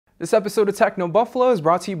This episode of Techno Buffalo is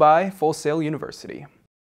brought to you by Full Sail University.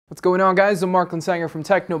 What's going on, guys? I'm Mark Linsanger from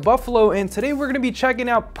Techno Buffalo, and today we're going to be checking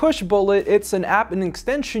out Pushbullet. It's an app and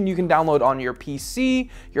extension you can download on your PC,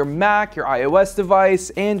 your Mac, your iOS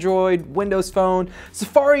device, Android, Windows Phone,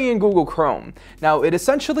 Safari, and Google Chrome. Now, it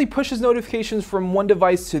essentially pushes notifications from one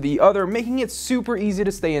device to the other, making it super easy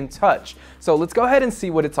to stay in touch. So let's go ahead and see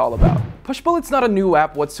what it's all about. Pushbullet's not a new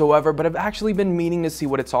app whatsoever, but I've actually been meaning to see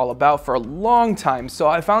what it's all about for a long time, so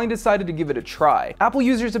I finally decided to give it a try. Apple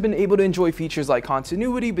users have been able to enjoy features like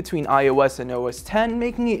continuity between iOS and OS X,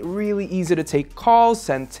 making it really easy to take calls,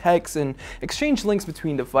 send texts, and exchange links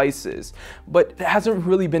between devices. But it hasn't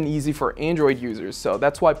really been easy for Android users, so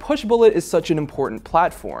that's why Pushbullet is such an important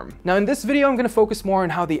platform. Now in this video, I'm going to focus more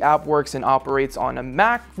on how the app works and operates on a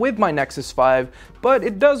Mac with my Nexus 5, but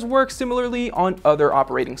it does work similarly on other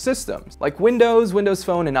operating systems, like Windows, Windows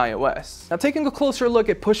Phone, and iOS. Now taking a closer look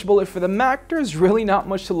at Pushbullet for the Mac, there's really not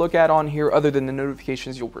much to look at on here other than the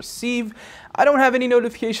notifications you'll receive. I don't have any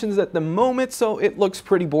notifications at the moment, so it looks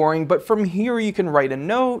pretty boring, but from here you can write a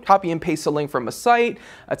note, copy and paste a link from a site,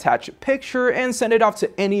 attach a picture, and send it off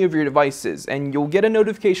to any of your devices, and you'll get a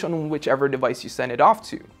notification on whichever device you send it off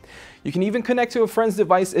to. You can even connect to a friend's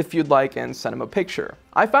device if you'd like and send them a picture.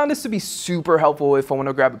 I found this to be super helpful if I want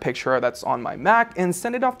to grab a picture that's on my Mac and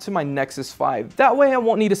send it off to my Nexus 5. That way I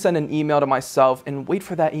won't need to send an email to myself and wait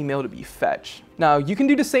for that email to be fetched. Now, you can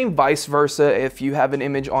do the same vice versa if you have an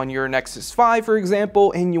image on your Nexus 5, for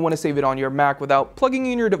example, and you want to save it on your Mac without plugging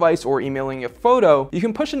in your device or emailing a photo. You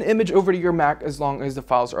can push an image over to your Mac as long as the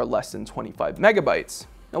files are less than 25 megabytes.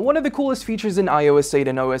 Now, one of the coolest features in iOS 8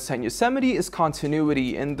 and OS X Yosemite is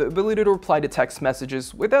continuity and the ability to reply to text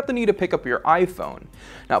messages without the need to pick up your iPhone.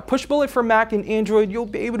 Now, Pushbullet for Mac and Android, you'll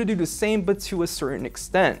be able to do the same, but to a certain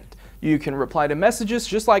extent. You can reply to messages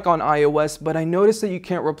just like on iOS, but I noticed that you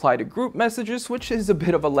can't reply to group messages, which is a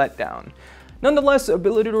bit of a letdown. Nonetheless, the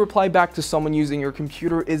ability to reply back to someone using your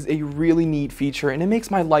computer is a really neat feature, and it makes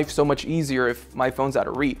my life so much easier if my phone's out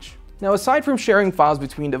of reach. Now, aside from sharing files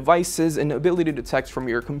between devices and the ability to text from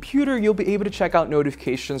your computer, you'll be able to check out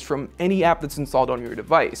notifications from any app that's installed on your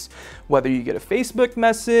device. Whether you get a Facebook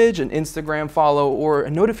message, an Instagram follow, or a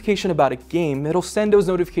notification about a game, it'll send those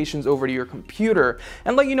notifications over to your computer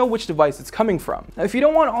and let you know which device it's coming from. Now, if you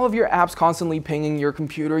don't want all of your apps constantly pinging your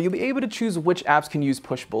computer, you'll be able to choose which apps can use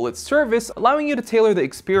Pushbullet's service, allowing you to tailor the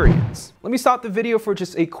experience. Let me stop the video for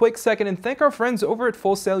just a quick second and thank our friends over at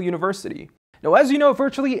Full Sail University. Now, as you know,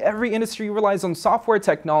 virtually every industry relies on software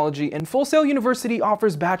technology, and Full Sail University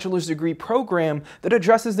offers a bachelor's degree program that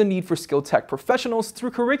addresses the need for skilled tech professionals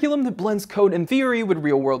through curriculum that blends code and theory with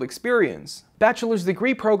real-world experience. Bachelor's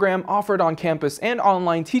degree program offered on campus and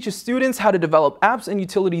online teaches students how to develop apps and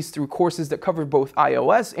utilities through courses that cover both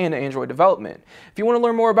iOS and Android development. If you want to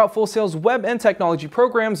learn more about Full Sail's web and technology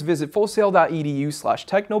programs, visit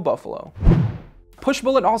fullsail.edu/technobuffalo.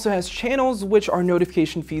 Pushbullet also has channels, which are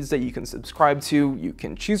notification feeds that you can subscribe to. You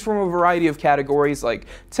can choose from a variety of categories like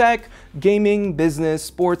tech, gaming, business,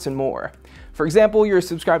 sports, and more. For example, you're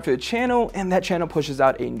subscribed to a channel and that channel pushes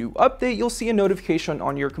out a new update, you'll see a notification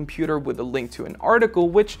on your computer with a link to an article,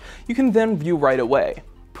 which you can then view right away.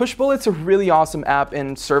 Pushbullet's a really awesome app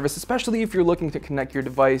and service, especially if you're looking to connect your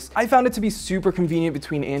device. I found it to be super convenient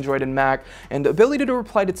between Android and Mac, and the ability to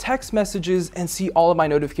reply to text messages and see all of my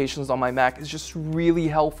notifications on my Mac is just really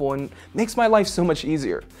helpful and makes my life so much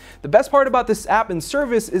easier. The best part about this app and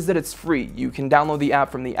service is that it's free. You can download the app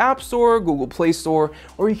from the App Store, Google Play Store,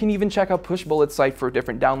 or you can even check out Pushbullet's site for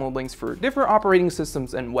different download links for different operating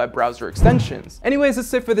systems and web browser extensions. Anyways,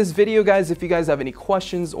 that's it for this video, guys. If you guys have any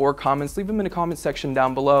questions or comments, leave them in the comment section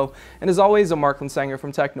down below. And as always, I'm Mark Linsanger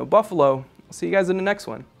from Techno Buffalo. I'll see you guys in the next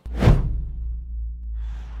one.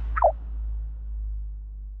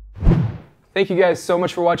 Thank you guys so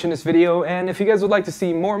much for watching this video, and if you guys would like to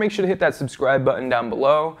see more, make sure to hit that subscribe button down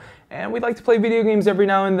below. And we'd like to play video games every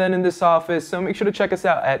now and then in this office, so make sure to check us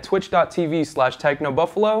out at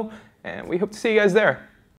twitch.tv/technobuffalo, and we hope to see you guys there.